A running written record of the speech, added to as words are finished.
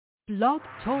Blog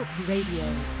Talk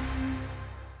Radio.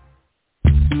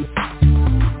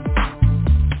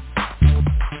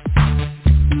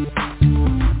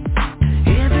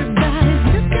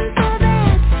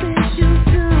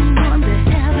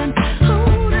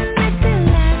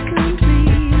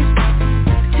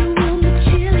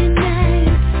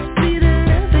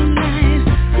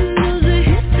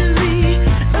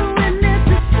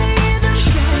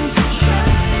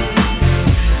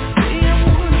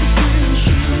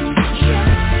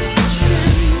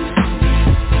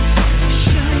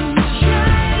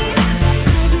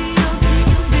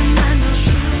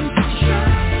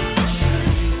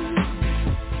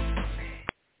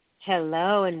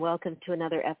 Hello and welcome to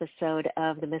another episode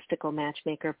of the Mystical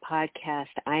Matchmaker podcast.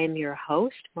 I am your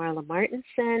host, Marla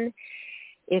Martenson.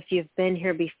 If you've been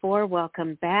here before,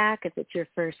 welcome back. If it's your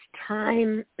first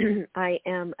time, I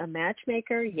am a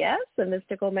matchmaker. Yes, a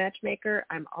mystical matchmaker.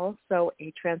 I'm also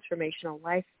a transformational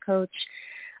life coach,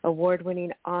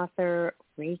 award-winning author,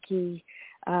 Reiki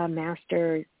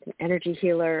master, energy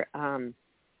healer,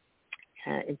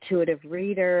 intuitive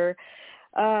reader.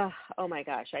 Oh my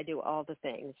gosh, I do all the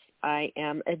things. I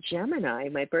am a Gemini.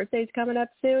 My birthday's coming up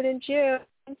soon in June,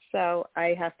 so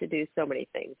I have to do so many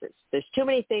things. There's too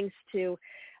many things to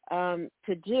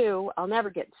do. I'll never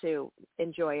get to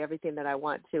enjoy everything that I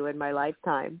want to in my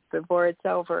lifetime before it's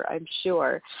over, I'm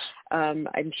sure.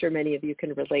 I'm sure many of you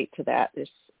can relate to that.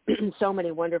 There's so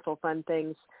many wonderful, fun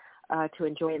things to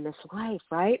enjoy in this life,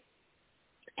 right?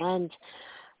 And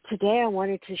today I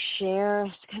wanted to share,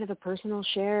 it's kind of a personal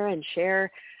share, and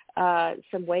share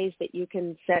some ways that you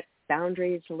can set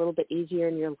boundaries a little bit easier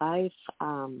in your life.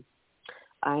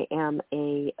 I am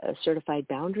a certified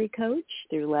boundary coach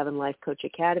through 11 Life Coach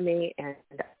Academy, and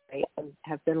I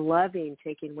have been loving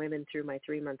taking women through my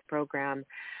 3-month program,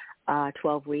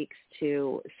 12 weeks,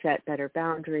 to set better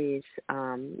boundaries,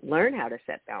 learn how to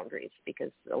set boundaries,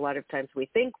 because a lot of times we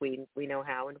think we know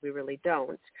how and we really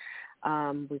don't.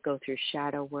 We go through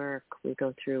shadow work. We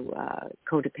go through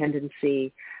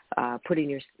codependency, putting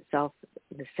yourself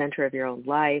in the center of your own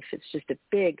life. It's just a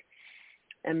big,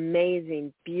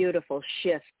 amazing, beautiful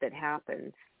shift that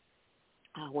happens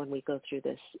when we go through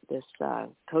this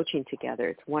coaching together.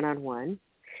 It's one-on-one.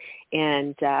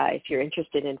 And if you're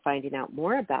interested in finding out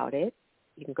more about it,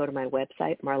 you can go to my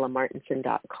website,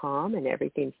 marlamartenson.com, and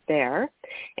everything's there.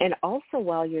 And also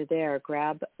while you're there,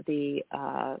 grab the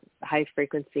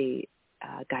high-frequency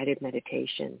guided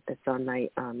meditation that's on my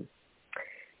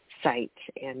site,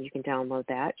 and you can download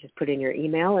that. Just put in your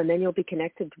email, and then you'll be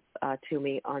connected to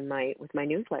me with my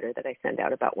newsletter that I send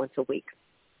out about once a week.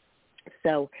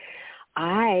 So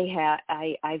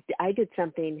I did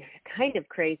something kind of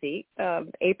crazy.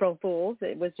 April Fool's.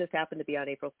 It just happened to be on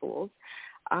April Fool's.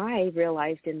 I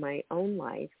realized in my own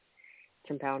life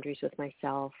some boundaries with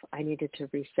myself. I needed to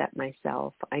reset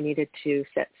myself. I needed to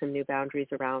set some new boundaries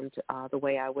around the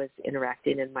way I was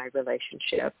interacting in my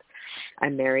relationship.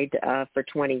 I'm married for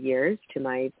 20 years to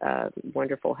my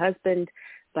wonderful husband,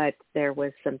 but there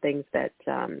was some things that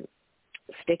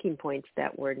sticking points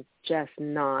that were just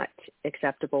not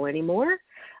acceptable anymore,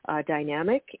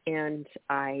 dynamic, and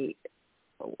I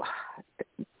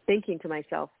thinking to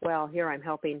myself, well, here I'm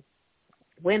helping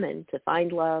women to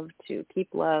find love, to keep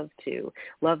love, to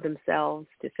love themselves,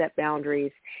 to set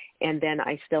boundaries, and then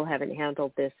I still haven't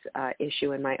handled this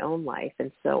issue in my own life,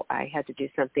 and so I had to do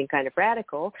something kind of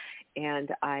radical,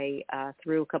 and I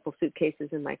threw a couple suitcases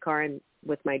in my car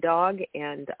with my dog,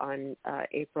 and on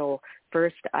April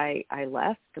 1st, I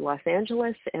left Los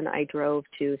Angeles, and I drove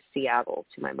to Seattle,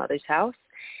 to my mother's house,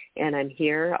 and I'm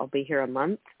here. I'll be here a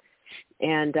month.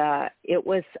 And it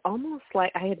was almost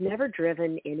like I had never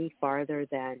driven any farther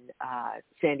than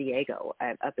San Diego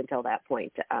up until that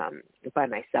point by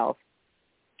myself.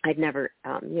 I'd never,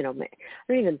 I don't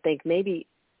even think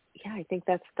I think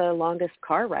that's the longest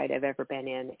car ride I've ever been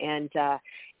in. And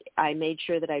I made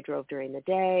sure that I drove during the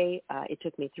day. It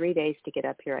took me 3 days to get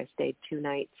up here. I stayed 2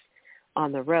 nights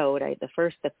on the road. The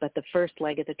first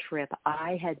leg of the trip,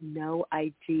 I had no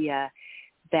idea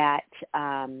that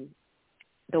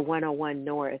the 101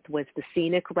 North was the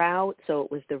scenic route, so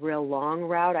it was the real long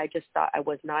route. I just thought I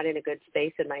was not in a good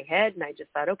space in my head, and I just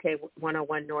thought, okay,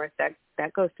 101 North, that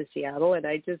goes to Seattle, and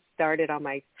I just started on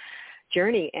my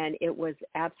journey, and it was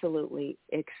absolutely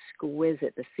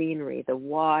exquisite. The scenery, the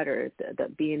water, the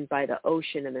being by the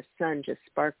ocean, and the sun just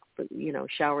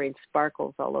showering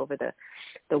sparkles all over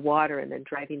the water, and then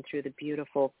driving through the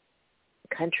beautiful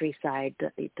countryside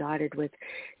dotted with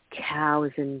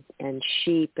cows and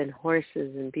sheep and horses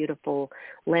and beautiful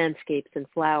landscapes and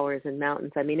flowers and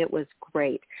mountains. I mean, it was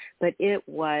great, but it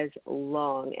was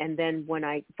long. And then when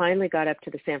I finally got up to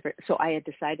the so I had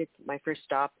decided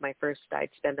I'd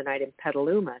spend the night in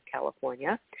Petaluma,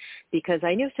 California, because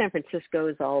I knew San Francisco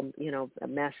is all,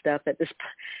 messed up at this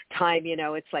time.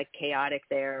 It's like chaotic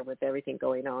there with everything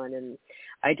going on. And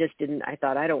I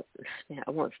thought, I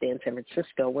won't stay in San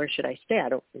Francisco. Where should I stay? I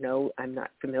don't know. I'm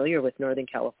not familiar with Northern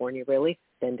California, really.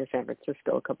 Been to San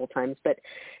Francisco a couple times. But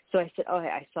so I said,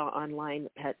 I saw online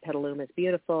Petaluma is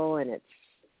beautiful and it's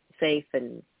safe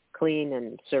and clean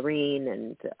and serene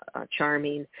and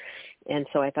charming. And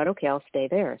so I thought, okay, I'll stay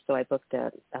there. So I booked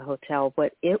a hotel,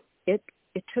 but it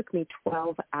took me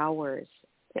 12 hours.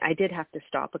 I did have to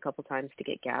stop a couple times to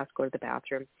get gas, go to the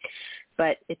bathroom,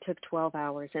 but it took 12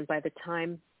 hours. And by the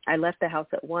time I left the house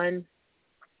at 1,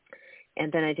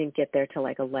 and then I didn't get there till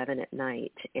like 11 at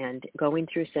night. And going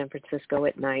through San Francisco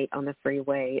at night on the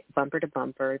freeway, bumper to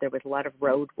bumper, there was a lot of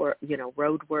road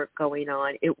work going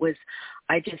on.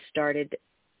 I just started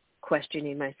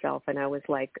questioning myself, and I was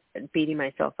like beating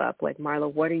myself up, like,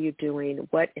 Marla, what are you doing?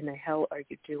 What in the hell are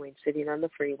you doing sitting on the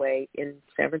freeway in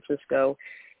San Francisco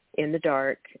in the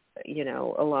dark,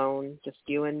 alone, just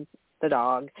you and the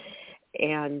dog,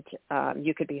 and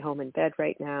you could be home in bed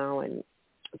right now. And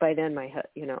by then I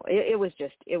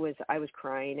was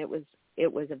crying.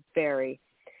 It was a very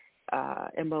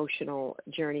emotional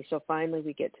journey. So finally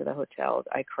we get to the hotel.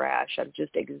 I crash. I'm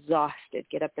just exhausted.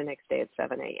 Get up the next day at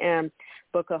 7 a.m.,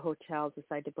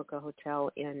 decide to book a hotel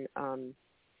in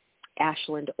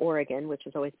Ashland, Oregon, which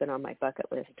has always been on my bucket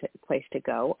list place to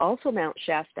go. Also Mount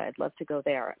Shasta. I'd love to go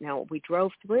there. Now, we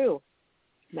drove through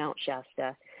Mount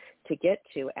Shasta to get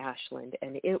to Ashland,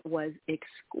 and it was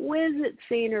exquisite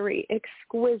scenery,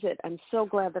 exquisite. I'm so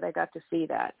glad that I got to see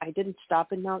that. I didn't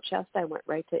stop in Mount Shasta. I went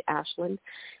right to Ashland,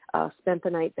 spent the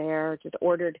night there, just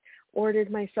ordered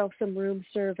myself some room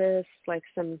service, like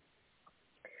some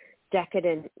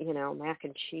decadent, mac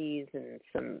and cheese and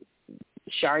some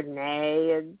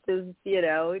Chardonnay, and just,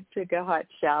 took a hot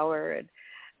shower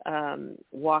and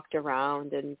walked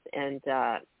around, and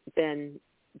then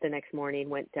the next morning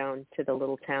went down to the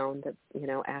little town that,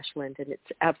 Ashland, and it's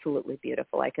absolutely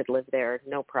beautiful. I could live there,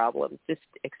 no problem, just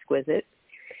exquisite.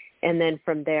 And then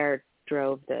from there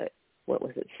drove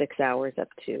 6 hours up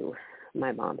to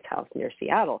my mom's house near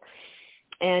Seattle.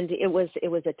 And it was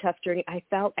a tough journey. I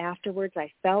felt afterwards, I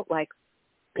felt like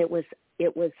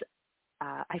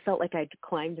I felt like I'd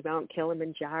climbed Mount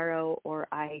Kilimanjaro, or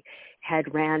I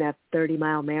had ran a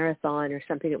 30-mile marathon or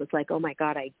something. It was like, oh my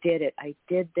God, I did it. I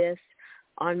did this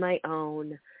on my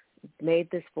own,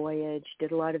 made this voyage,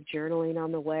 did a lot of journaling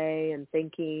on the way and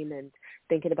thinking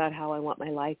about how I want my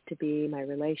life to be, my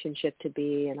relationship to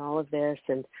be, and all of this.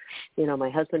 And, my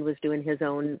husband was doing his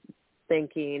own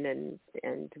thinking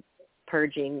and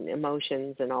purging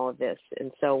emotions and all of this.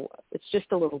 And so it's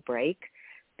just a little break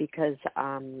because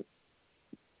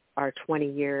our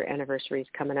 20-year anniversary is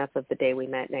coming up of the day we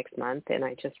met next month, and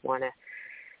I just want to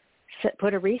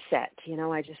put a reset.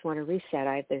 I just want to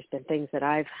reset. There's been things that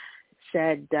I've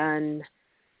said, done,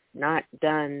 not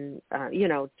done,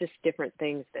 just different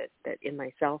things that in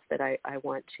myself that I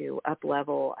want to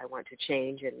up-level, I want to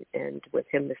change, and with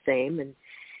him the same.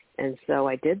 And so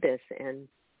I did this, and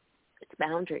it's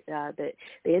boundary. The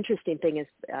interesting thing is,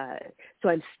 so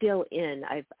I'm still in.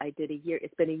 I did a year.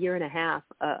 It's been a year and a half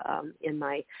in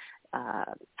my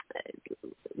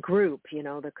group,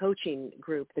 the coaching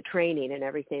group, the training and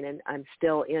everything, and I'm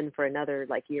still in for another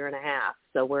year and a half.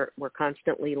 So we're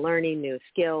constantly learning new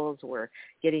skills. We're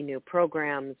getting new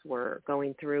programs. We're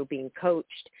going through being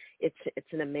coached. It's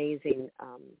an amazing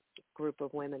group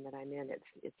of women that I'm in.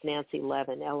 It's Nancy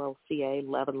Levin, LLCA,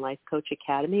 Levin Life Coach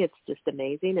Academy. It's just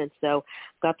amazing. And so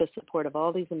I've got the support of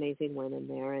all these amazing women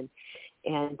there. And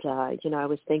I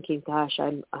was thinking, gosh,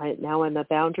 now I'm a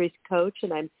boundaries coach,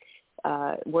 and I'm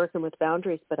working with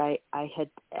boundaries, but I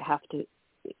have to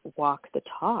walk the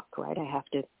talk, right? I have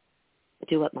to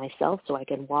do it myself so I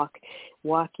can walk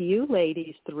you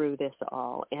ladies through this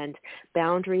all. And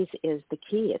boundaries is the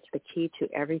key. It's the key to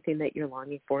everything that you're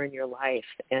longing for in your life.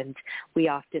 And we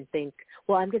often think,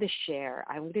 well, I'm going to share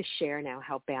now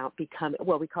how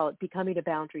we call it becoming a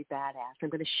boundary badass. I'm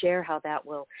going to share how that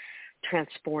will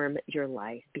transform your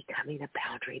life, becoming a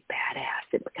boundary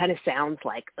badass. It kind of sounds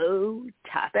like, oh,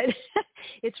 tough.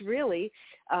 It's really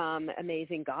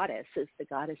amazing goddess. It's the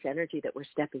goddess energy that we're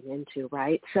stepping into,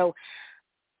 right? So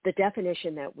the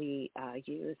definition that we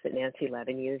use, that Nancy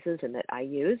Levin uses and that I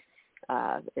use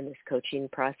in this coaching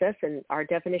process, and our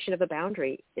definition of a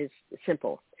boundary is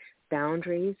simple.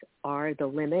 Boundaries are the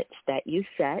limits that you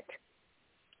set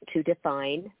to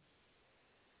define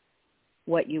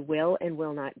what you will and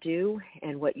will not do,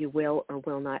 and what you will or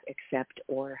will not accept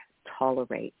or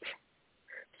tolerate.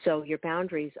 So your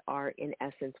boundaries are, in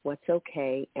essence, what's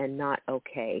okay and not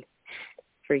okay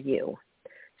for you.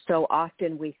 So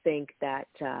often we think that,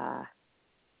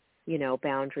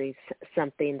 boundaries,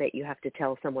 something that you have to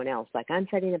tell someone else, like I'm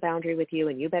setting a boundary with you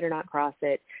and you better not cross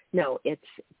it. No,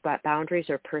 but boundaries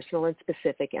are personal and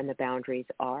specific, and the boundaries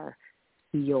are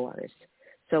yours.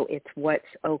 So it's what's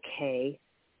okay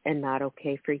and not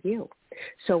okay for you.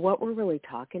 So what we're really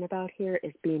talking about here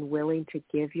is being willing to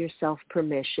give yourself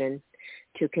permission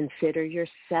to consider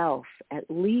yourself at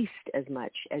least as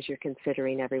much as you're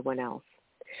considering everyone else.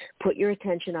 Put your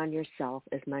attention on yourself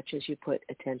as much as you put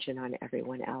attention on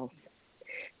everyone else.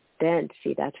 Then,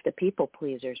 see, that's the people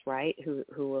pleasers, right? Who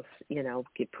will,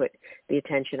 put the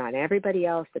attention on everybody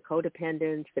else, the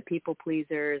codependents, the people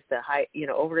pleasers, the high,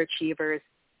 overachievers.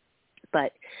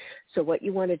 But so what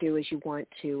you want to do is you want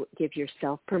to give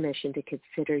yourself permission to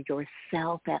consider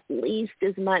yourself at least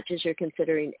as much as you're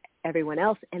considering everyone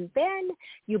else. And then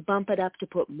you bump it up to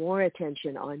put more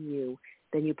attention on you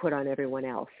than you put on everyone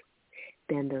else.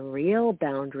 Then the real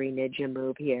boundary ninja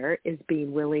move here is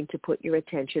being willing to put your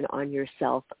attention on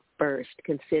yourself first.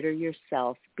 Consider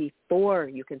yourself before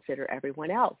you consider everyone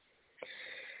else.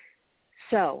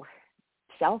 So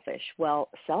selfish. Well,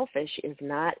 selfish is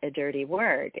not a dirty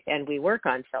word, and we work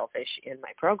on selfish in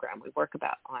my program. We work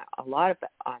about a lot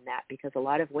on that, because a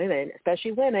lot of women,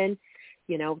 especially women,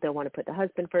 they'll want to put the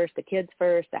husband first, the kids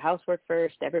first, the housework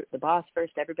first, the boss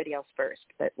first, everybody else first.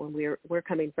 But when we're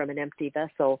coming from an empty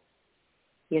vessel,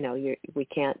 we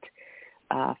can't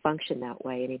function that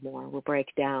way anymore. We'll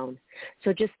break down.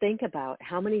 So just think about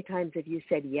how many times have you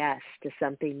said yes to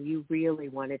something you really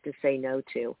wanted to say no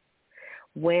to?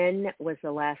 When was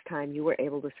the last time you were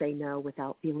able to say no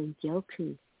without feeling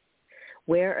guilty?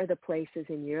 Where are the places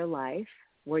in your life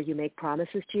where you make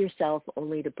promises to yourself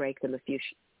only to break them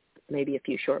maybe a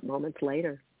few short moments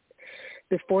later?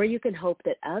 Before you can hope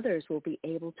that others will be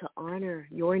able to honor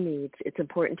your needs, it's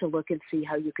important to look and see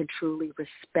how you can truly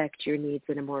respect your needs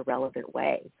in a more relevant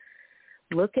way.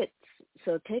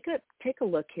 Take a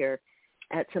look here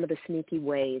at some of the sneaky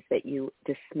ways that you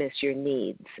dismiss your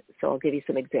needs. So I'll give you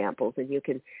some examples, and you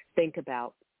can think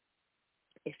about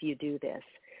if you do this.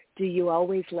 Do you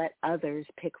always let others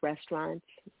pick restaurants,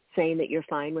 saying that you're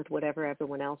fine with whatever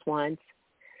everyone else wants?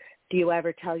 Do you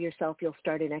ever tell yourself you'll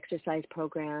start an exercise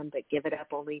program but give it up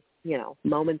only,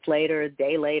 moments later, a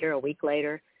day later, a week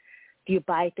later? Do you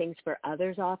buy things for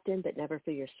others often but never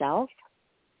for yourself?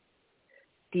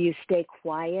 Do you stay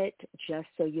quiet just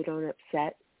so you don't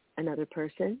upset another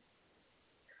person?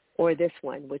 Or this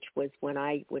one, which was when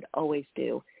I would always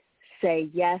do, say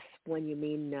yes when you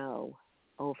mean no,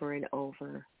 over and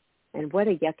over. And what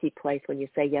a yucky place when you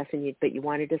say yes but you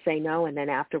wanted to say no, and then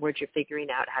afterwards you're figuring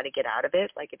out how to get out of it.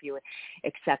 Like if you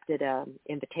accepted an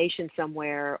invitation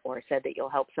somewhere, or said that you'll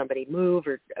help somebody move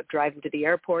or drive them to the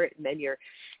airport, and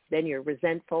then you're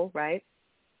resentful, right?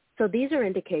 So these are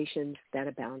indications that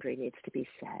a boundary needs to be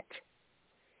set.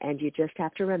 And you just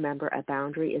have to remember, a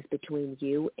boundary is between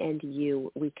you and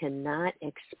you. We cannot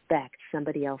expect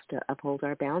somebody else to uphold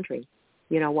our boundary.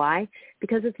 You know why?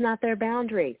 Because it's not their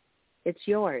boundary. It's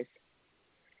yours.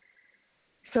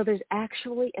 So there's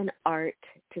actually an art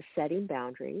to setting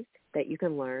boundaries that you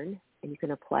can learn, and you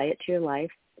can apply it to your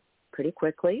life pretty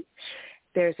quickly.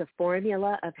 There's a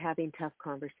formula of having tough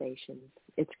conversations.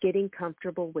 It's getting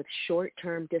comfortable with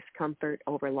short-term discomfort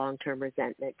over long-term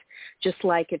resentment. Just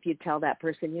like if you tell that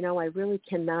person, I really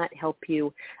cannot help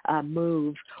you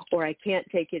move, or I can't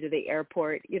take you to the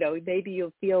airport. Maybe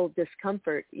you'll feel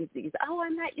discomfort. You say,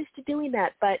 I'm not used to doing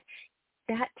that. But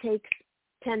that takes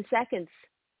 10 seconds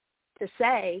to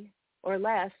say or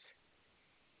less,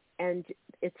 and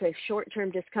it's a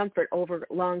short-term discomfort over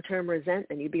long-term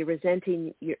resentment. You'd be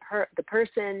resenting the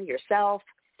person, yourself.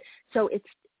 So it's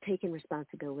taking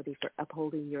responsibility for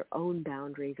upholding your own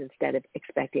boundaries instead of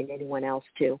expecting anyone else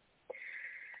to.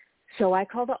 So I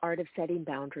call the art of setting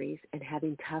boundaries and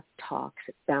having tough talks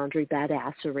boundary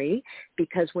badassery,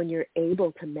 because when you're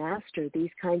able to master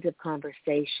these kinds of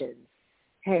conversations,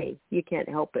 hey, you can't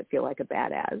help but feel like a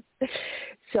badass.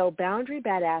 So boundary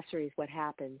badassery is what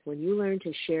happens when you learn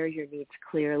to share your needs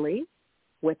clearly,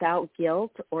 without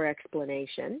guilt or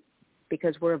explanation,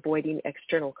 because we're avoiding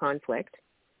external conflict.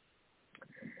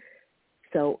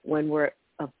 So when we're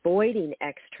avoiding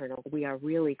external, we are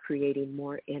really creating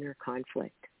more inner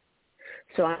conflict.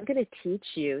 So I'm going to teach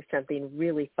you something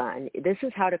really fun. This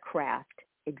is how to craft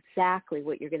exactly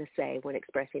what you're going to say when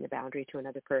expressing a boundary to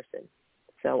another person.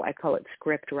 So I call it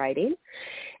script writing.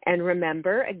 And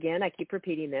remember, again, I keep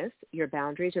repeating this, your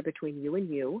boundaries are between you and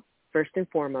you. first and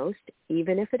foremost,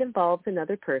 even if it involves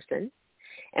another person.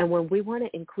 And when we want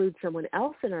to include someone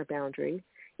else in our boundary,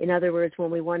 in other words,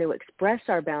 when we want to express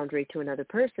our boundary to another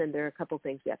person, there are a couple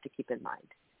things we have to keep in mind.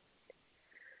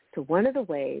 So one of the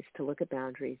ways to look at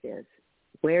boundaries is,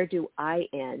 where do I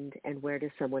end and where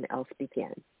does someone else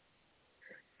begin?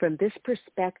 From this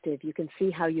perspective, you can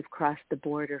see how you've crossed the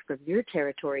border from your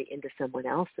territory into someone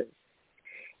else's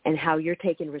and how you're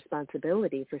taking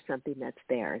responsibility for something that's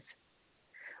theirs.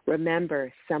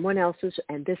 Remember, someone else's,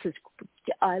 and this is,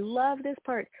 I love this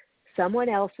part, someone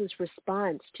else's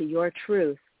response to your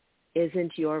truth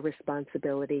isn't your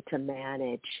responsibility to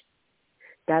manage.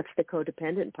 That's the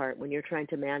codependent part when you're trying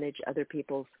to manage other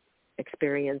people's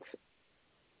experience.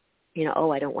 You know,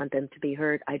 oh, I don't want them to be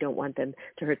hurt. I don't want them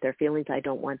to hurt their feelings. I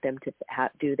don't want them to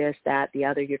do this, that, the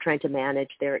other. You're trying to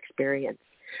manage their experience.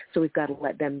 So we've got to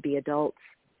let them be adults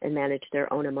and manage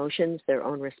their own emotions, their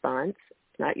own response.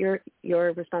 It's not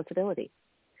your responsibility.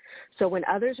 So when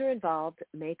others are involved,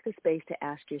 make the space to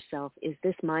ask yourself, is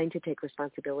this mine to take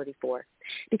responsibility for?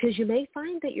 Because you may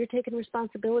find that you're taking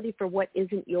responsibility for what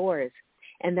isn't yours,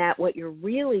 and that what you're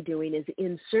really doing is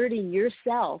inserting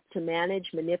yourself to manage,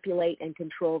 manipulate, and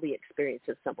control the experience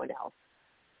of someone else.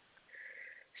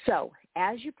 So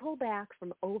as you pull back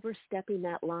from overstepping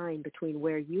that line between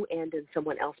where you end and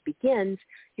someone else begins,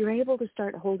 you're able to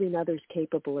start holding others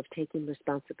capable of taking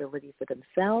responsibility for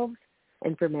themselves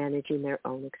and for managing their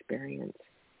own experience.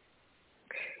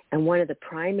 And one of the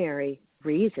primary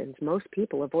reasons most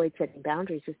people avoid setting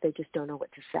boundaries is they just don't know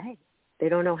what to say. They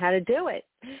don't know how to do it.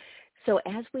 So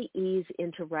as we ease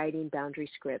into writing boundary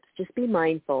scripts, just be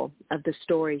mindful of the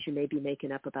stories you may be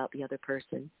making up about the other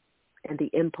person and the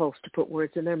impulse to put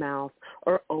words in their mouth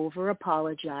or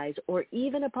over-apologize or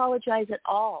even apologize at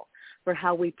all for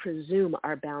how we presume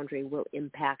our boundary will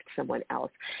impact someone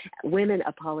else. Women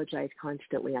apologize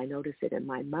constantly. I notice it in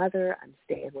my mother. I'm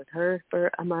staying with her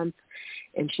for a month,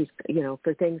 and she's,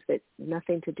 for things that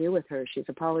nothing to do with her. She's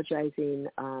apologizing.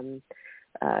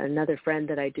 Another friend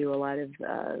that I do a lot of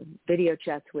video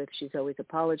chats with, she's always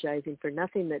apologizing for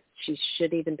nothing that she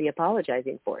should even be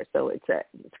apologizing for. So it's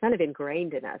kind of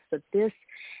ingrained in us. So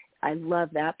I love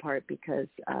that part because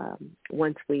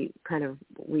once we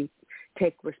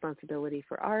take responsibility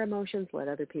for our emotions, let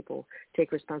other people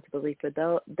take responsibility for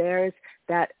theirs,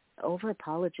 that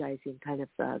over-apologizing kind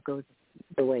of goes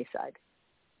the wayside.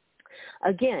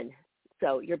 Again,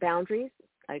 so your boundaries,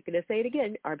 I'm going to say it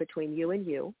again, are between you and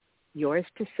you. Yours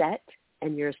to set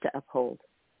and yours to uphold.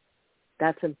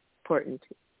 That's important.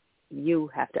 You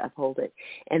have to uphold it.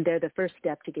 And they're the first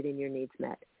step to getting your needs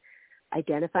met.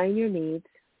 Identifying your needs,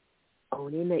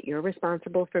 owning that you're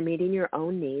responsible for meeting your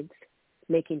own needs,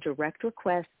 making direct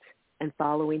requests, and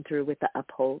following through with the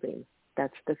upholding.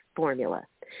 That's the formula.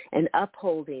 And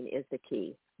upholding is the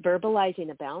key.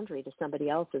 Verbalizing a boundary to somebody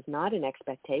else is not an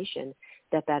expectation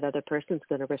that other person's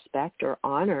going to respect or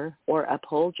honor or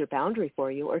uphold your boundary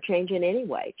for you or change in any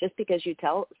way. Just because you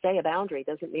say a boundary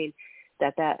doesn't mean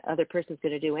that other person's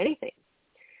going to do anything.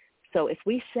 So if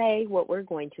we say what we're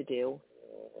going to do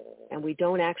and we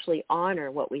don't actually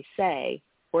honor what we say,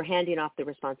 we're handing off the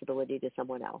responsibility to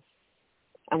someone else.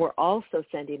 And we're also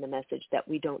sending the message that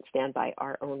we don't stand by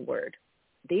our own word.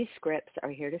 These scripts are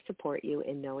here to support you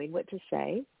in knowing what to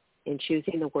say, in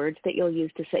choosing the words that you'll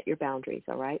use to set your boundaries,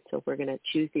 all right? So we're going to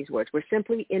choose these words. We're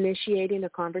simply initiating a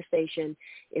conversation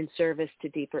in service to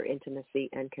deeper intimacy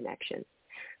and connection.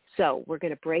 So we're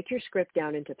going to break your script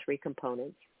down into 3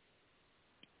 components.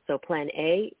 So plan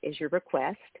A is your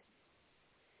request.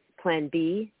 Plan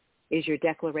B is your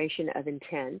declaration of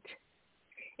intent.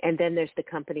 And then there's the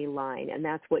company line, and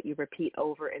that's what you repeat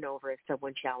over and over if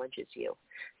someone challenges you.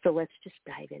 So let's just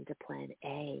dive into Plan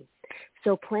A.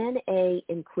 So Plan A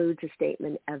includes a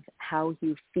statement of how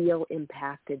you feel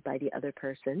impacted by the other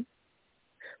person,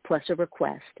 plus a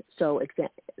request. So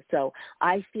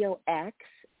I feel X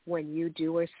when you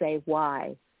do or say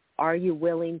Y. Are you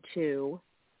willing to?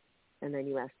 And then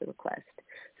you ask the request.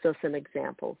 So some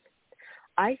examples.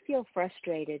 I feel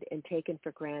frustrated and taken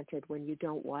for granted when you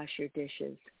don't wash your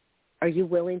dishes. Are you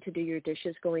willing to do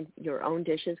your own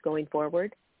dishes going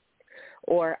forward?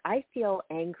 Or I feel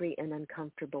angry and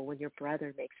uncomfortable when your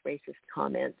brother makes racist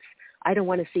comments. I don't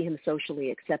want to see him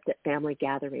socially except at family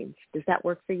gatherings. Does that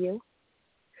work for you?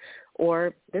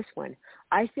 Or this one,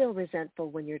 I feel resentful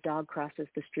when your dog crosses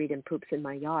the street and poops in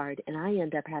my yard and I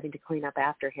end up having to clean up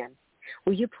after him.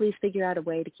 Will you please figure out a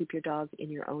way to keep your dog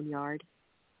in your own yard?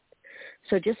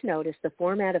 So just notice the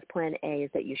format of Plan A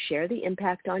is that you share the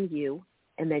impact on you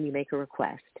and then you make a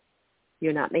request.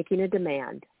 You're not making a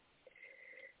demand.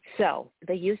 So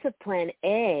the use of Plan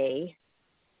A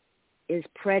is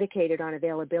predicated on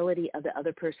availability of the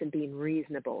other person being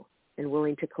reasonable and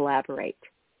willing to collaborate.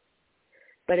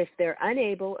 But if they're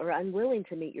unable or unwilling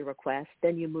to meet your request,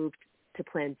 then you move to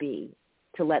plan B,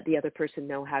 to let the other person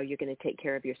know how you're going to take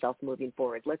care of yourself moving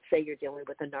forward. Let's say you're dealing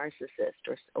with a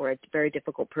narcissist or a very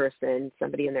difficult person,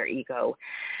 somebody in their ego.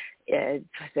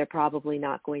 They're probably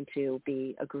not going to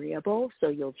be agreeable, so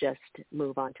you'll just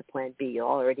move on to plan B. You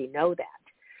already know that.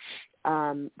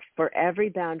 For every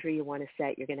boundary you want to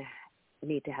set, you're going to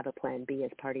need to have a plan B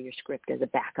as part of your script as a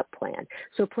backup plan.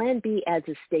 So plan B adds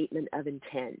a statement of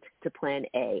intent to plan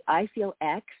A. I feel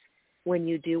X when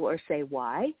you do or say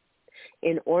Y.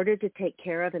 In order to take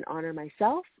care of and honor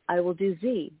myself, I will do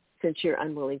Z since you're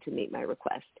unwilling to meet my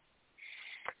request.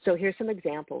 So here's some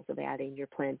examples of adding your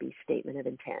plan B statement of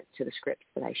intent to the scripts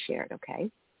that I shared,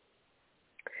 okay?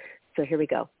 So here we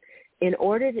go.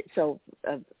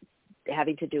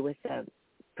 Having to do with the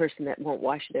person that won't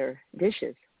wash their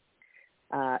dishes.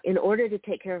 In order to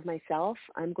take care of myself,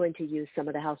 I'm going to use some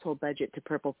of the household budget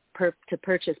to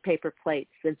purchase paper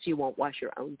plates since you won't wash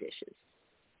your own dishes.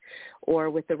 Or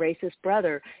with the racist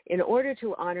brother, in order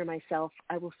to honor myself,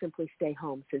 I will simply stay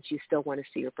home since you still want to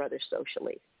see your brother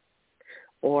socially.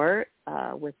 Or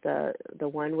with the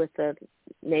one with the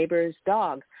neighbor's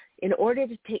dog, in order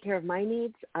to take care of my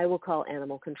needs, I will call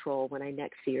animal control when I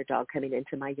next see your dog coming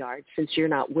into my yard since you're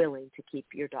not willing to keep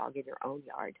your dog in your own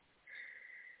yard.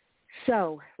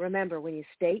 So remember, when you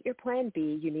state your plan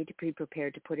B, you need to be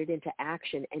prepared to put it into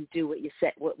action and do what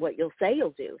you'll say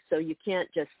you'll do. So you can't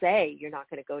just say you're not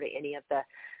going to go to any of the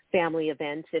family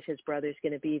events if his brother's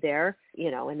going to be there,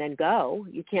 and then go.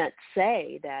 You can't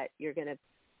say that you're going to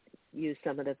use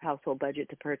some of the household budget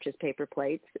to purchase paper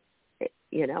plates,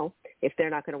 if they're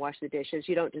not going to wash the dishes.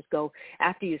 You don't just go,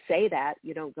 after you say that,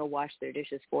 you don't go wash their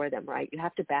dishes for them, right? You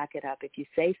have to back it up. If you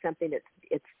say something,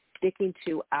 it's sticking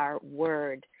to our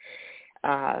word.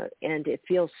 And it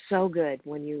feels so good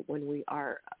when we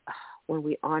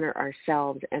honor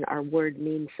ourselves and our word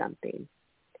means something.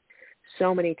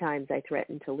 So many times I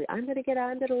threatened to leave. I'm going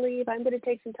to leave. I'm going to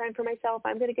take some time for myself.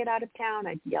 I'm going to get out of town.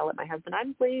 I'd yell at my husband,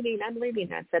 I'm leaving.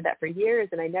 I've said that for years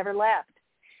and I never left.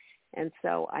 And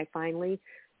so I finally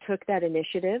took that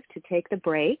initiative to take the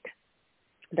break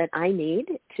that I need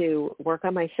to work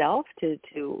on myself,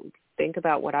 to think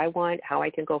about what I want, how I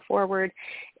can go forward.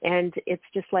 And it's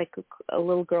just like a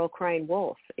little girl crying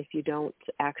wolf if you don't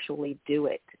actually do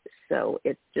it. So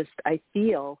it's just, I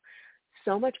feel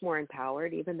so much more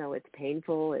empowered, even though it's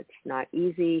painful, it's not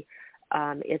easy.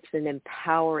 It's an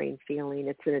empowering feeling.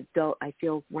 It's an adult. I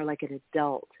feel more like an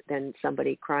adult than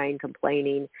somebody crying,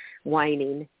 complaining,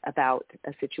 whining about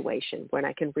a situation. When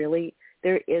I can really,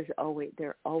 we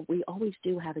always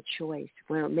do have a choice.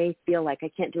 When it may feel like I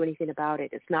can't do anything about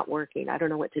it, it's not working, I don't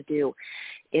know what to do.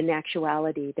 In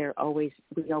actuality,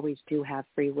 we always do have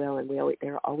free will, and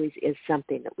there always is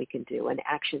something that we can do, an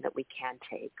action that we can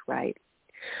take, right?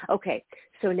 Okay,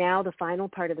 so now the final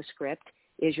part of the script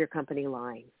is your company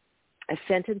line. A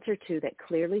sentence or two that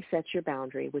clearly sets your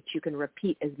boundary, which you can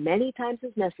repeat as many times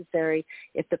as necessary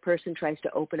if the person tries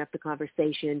to open up the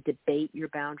conversation, debate your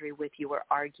boundary with you, or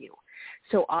argue.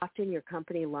 So often your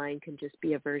company line can just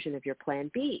be a version of your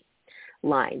plan B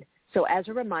line. So as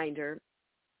a reminder,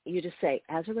 you just say,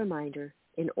 as a reminder,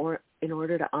 in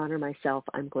order to honor myself,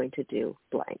 I'm going to do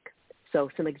blank. So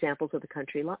some examples of the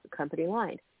company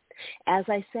line. As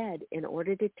I said, in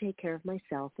order to take care of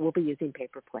myself, we'll be using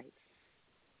paper plates.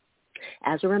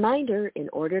 As a reminder, in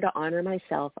order to honor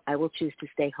myself, I will choose to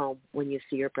stay home when you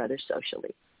see your brother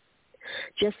socially.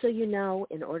 Just so you know,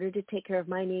 in order to take care of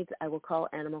my needs, I will call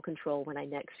animal control when I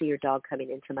next see your dog coming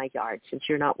into my yard, since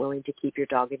you're not willing to keep your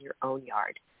dog in your own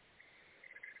yard.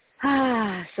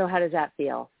 So how does that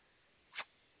feel?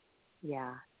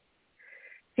 Yeah.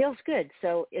 Feels good.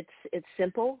 So it's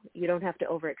simple. You don't have to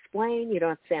over-explain. You don't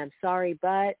have to say, I'm sorry,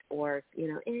 but, or, can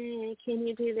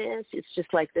you do this? It's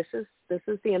just like, this is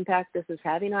the impact this is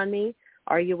having on me.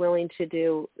 Are you willing to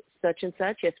do such and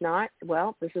such? If not,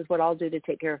 well, this is what I'll do to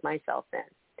take care of myself then.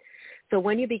 So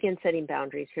when you begin setting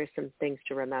boundaries, here's some things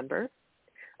to remember.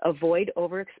 Avoid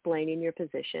over-explaining your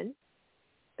position.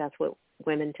 That's what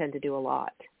women tend to do a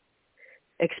lot.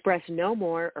 Express no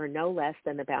more or no less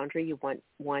than the boundary you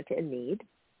want and need.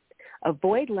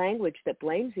 Avoid language that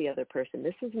blames the other person.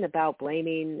 This isn't about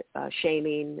blaming,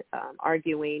 shaming,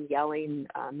 arguing, yelling,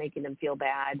 making them feel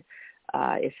bad.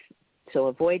 So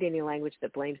avoid any language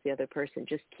that blames the other person.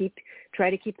 Just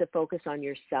try to keep the focus on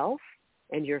yourself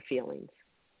and your feelings.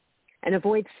 And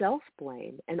avoid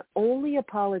self-blame, and only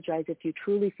apologize if you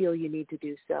truly feel you need to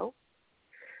do so.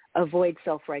 Avoid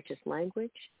self-righteous language.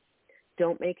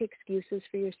 Don't make excuses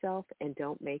for yourself, and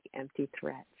don't make empty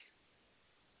threats.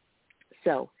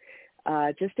 So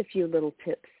just a few little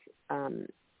tips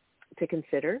to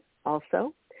consider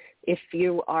also. If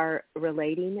you are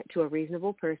relating to a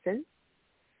reasonable person,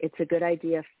 it's a good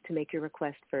idea to make your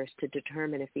request first to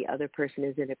determine if the other person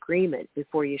is in agreement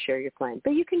before you share your plan.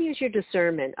 But you can use your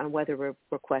discernment on whether a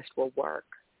request will work.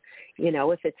 You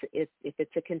know, if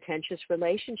it's a contentious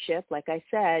relationship, like I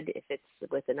said, if it's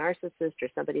with a narcissist or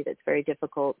somebody that's very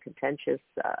difficult, contentious,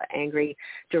 angry,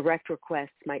 direct requests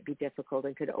might be difficult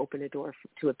and could open a door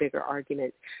to a bigger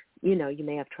argument. You know, you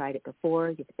may have tried it before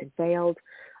and failed.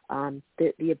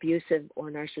 The abusive or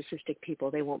narcissistic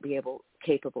people, they won't be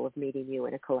capable of meeting you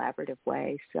in a collaborative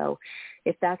way. So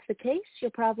if that's the case,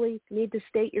 you'll probably need to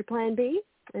state your plan B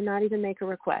and not even make a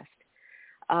request.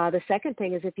 The second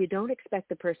thing is if you don't expect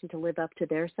the person to live up to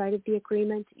their side of the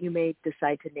agreement, you may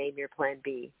decide to name your plan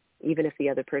B, even if the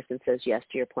other person says yes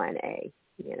to your plan A.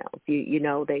 You know, if you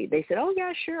know they said, oh,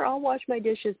 yeah, sure, I'll wash my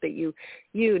dishes, but you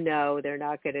know they're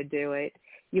not going to do it.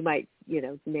 You might,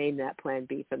 name that plan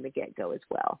B from the get-go as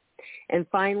well. And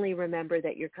finally, remember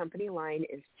that your company line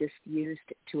is just used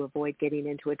to avoid getting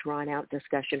into a drawn-out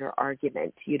discussion or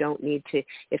argument. You don't need to,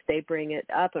 if they bring it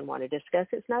up and want to discuss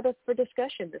it, it's not for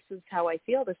discussion. This is how I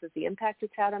feel. This is the impact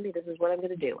it's had on me. This is what I'm going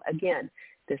to do. Again,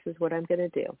 this is what I'm going to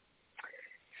do.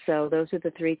 So those are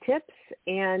the 3 tips,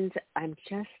 and I'm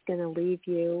just going to leave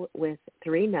you with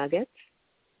 3 nuggets.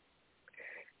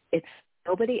 It's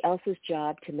nobody else's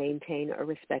job to maintain or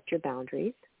respect your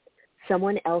boundaries.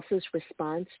 Someone else's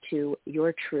response to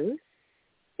your truth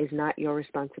is not your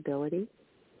responsibility.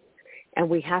 And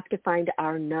we have to find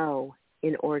our no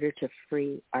in order to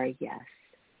free our yes.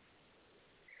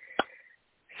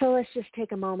 So let's just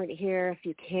take a moment here, if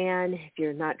you can, if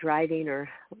you're not driving or,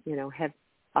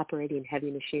 operating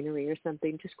heavy machinery or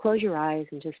something, just close your eyes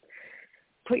and just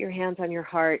put your hands on your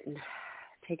heart and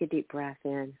take a deep breath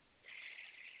in.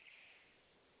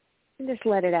 And just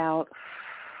let it out.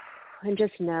 And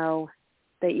just know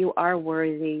that you are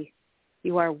worthy.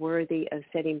 You are worthy of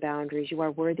setting boundaries. You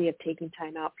are worthy of taking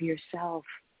time out for yourself.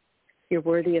 You're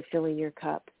worthy of filling your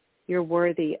cup. You're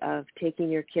worthy of taking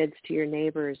your kids to your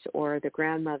neighbors or the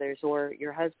grandmothers or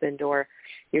your husband or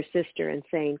your sister and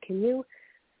saying, can you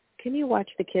watch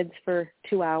the kids for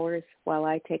 2 hours while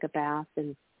I take a bath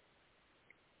and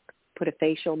put a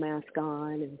facial mask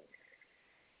on and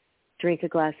drink a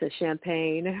glass of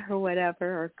champagne or whatever,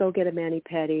 or go get a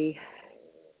mani-pedi.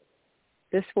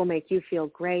 This will make you feel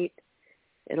great.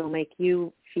 It'll make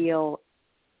you feel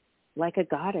like a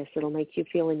goddess. It'll make you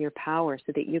feel in your power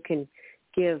so that you can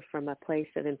give from a place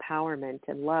of empowerment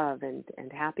and love and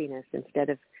happiness instead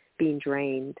of being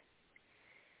drained.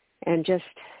 And just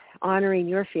honoring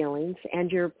your feelings,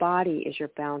 and your body is your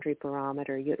boundary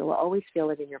barometer. You'll always feel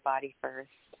it in your body first.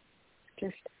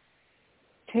 Just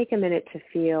take a minute to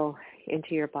feel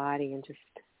into your body and just,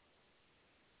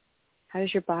 how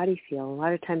does your body feel? A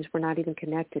lot of times we're not even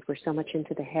connected. We're so much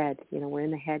into the head. We're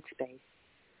in the head space.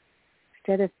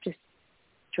 Instead of just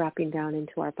dropping down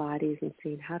into our bodies and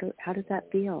seeing how does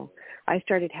that feel? I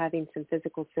started having some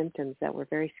physical symptoms that were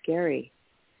very scary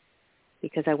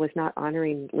because I was not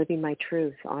living my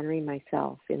truth, honoring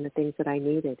myself in the things that I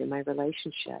needed in my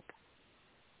relationship.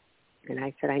 And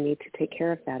I said, I need to take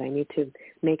care of that. I need to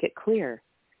make it clear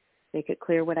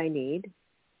what I need,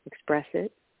 express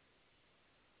it,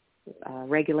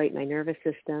 regulate my nervous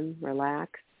system,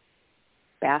 relax,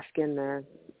 bask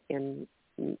in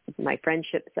my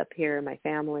friendships up here, my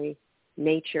family,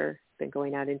 nature. Been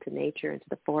going out into nature, into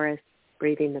the forest,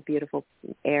 breathing the beautiful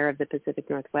air of the Pacific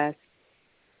Northwest.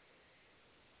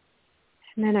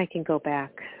 And then I can go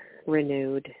back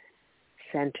renewed,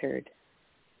 centered,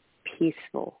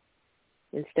 peaceful,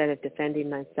 instead of defending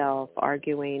myself,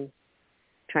 arguing,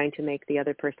 trying to make the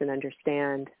other person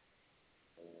understand.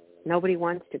 Nobody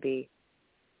wants to be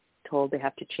told they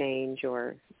have to change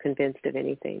or convinced of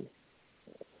anything.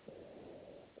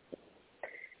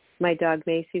 My dog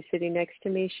Macy's sitting next to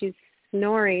me. She's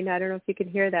snoring. I don't know if you can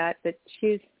hear that, but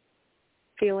she's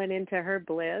feeling into her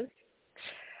bliss.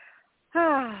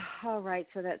 All right,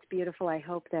 so that's beautiful. I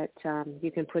hope that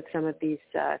you can put some of these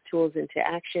tools into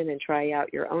action and try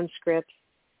out your own scripts.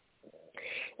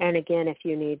 And again, if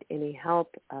you need any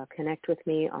help, connect with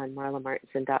me on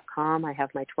marlamartenson.com. I have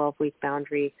my 12-week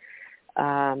boundary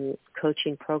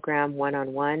coaching program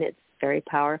one-on-one. It's very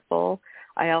powerful.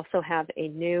 I also have a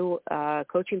new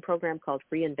coaching program called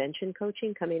Reinvention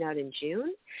Coaching coming out in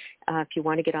June. If you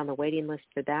want to get on the waiting list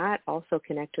for that, also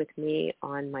connect with me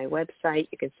on my website.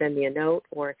 You can send me a note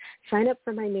or sign up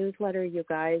for my newsletter, you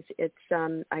guys. It's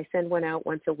I send one out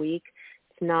once a week.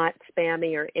 It's not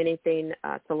spammy or anything.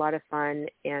 It's a lot of fun,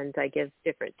 and I give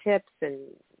different tips and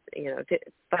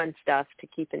fun stuff to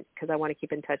keep in, because I want to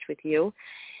keep in touch with you.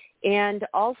 And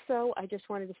also, I just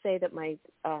wanted to say that my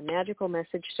magical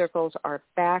message circles are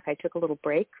back. I took a little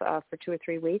break for 2 or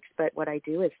 3 weeks, but what I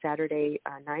do is Saturday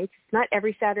nights. It's not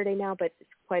every Saturday now, but it's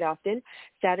quite often.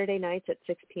 Saturday nights at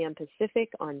 6 p.m.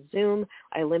 Pacific on Zoom.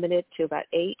 I limit it to about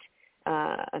 8.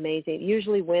 Amazing.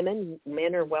 Usually women.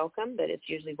 Men are welcome, but it's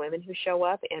usually women who show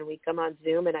up, and we come on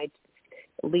Zoom, and I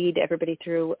lead everybody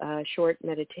through a short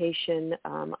meditation.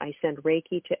 I send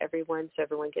Reiki to everyone so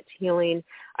everyone gets healing.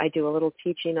 I do a little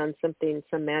teaching on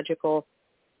some magical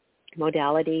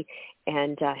modality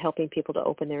and helping people to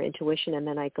open their intuition. And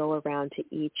then I go around to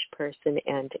each person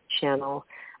and channel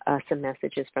some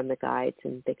messages from the guides.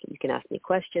 And you can ask me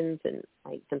questions, and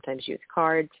I sometimes use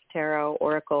cards, tarot,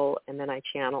 oracle, and then I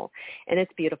channel. And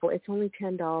it's beautiful. It's only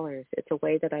 $10. It's a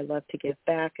way that I love to give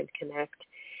back and connect,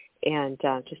 and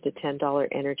just a $10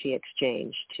 energy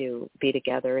exchange to be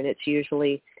together. And it's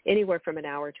usually anywhere from an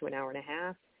hour to an hour and a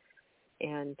half,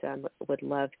 and would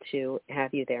love to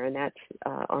have you there. And that's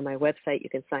on my website. You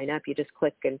can sign up. You just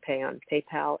click and pay on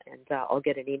PayPal, and I'll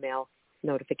get an email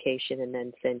notification and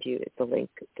then send you the link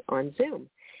on Zoom.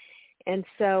 And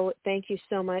so thank you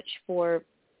so much for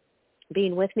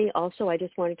being with me. Also, I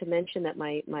just wanted to mention that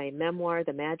my memoir,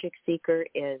 The Magic Seeker,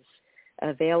 is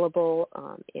available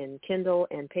in Kindle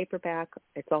and paperback.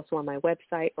 It's also on my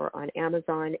website or on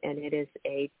Amazon, and it is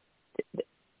a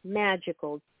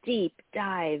magical, deep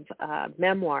dive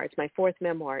memoir. It's my 4th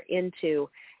memoir into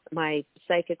my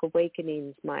psychic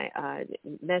awakenings, my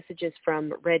messages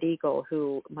from Red Eagle,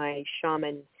 who my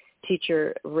shaman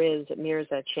teacher Riz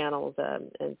Mirza channels, a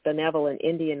benevolent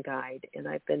Indian guide, and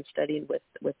I've been studying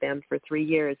with them for 3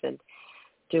 years and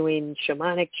doing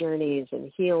shamanic journeys and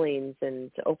healings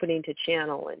and opening to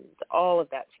channel and all of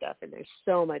that stuff. And there's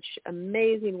so much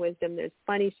amazing wisdom. There's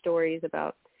funny stories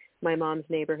about my mom's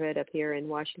neighborhood up here in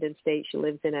Washington State. She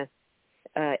lives in a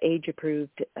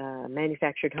age-approved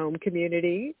manufactured home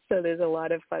community. So there's a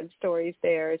lot of fun stories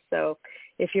there. So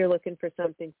if you're looking for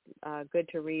something good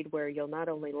to read where you'll not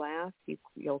only laugh,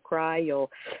 you'll cry, you'll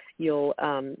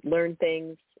learn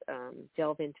things,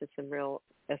 delve into some real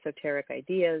esoteric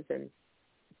ideas and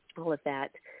all of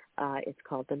that, it's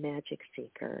called The Magic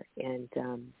Seeker. And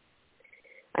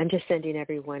I'm just sending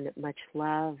everyone much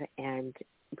love and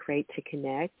great to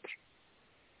connect.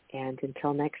 And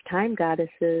until next time,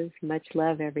 goddesses, much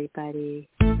love, everybody.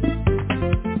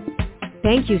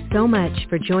 Thank you so much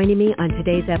for joining me on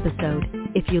today's episode.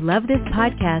 If you love this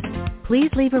podcast, please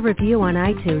leave a review on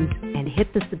iTunes and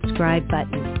hit the subscribe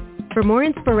button. For more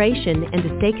inspiration and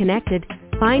to stay connected,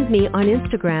 find me on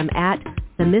Instagram at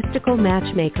The Mystical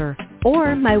Matchmaker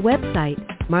or my website,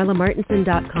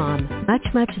 marlamartenson.com.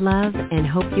 Much, much love, and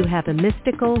hope you have a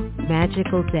mystical,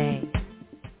 magical day.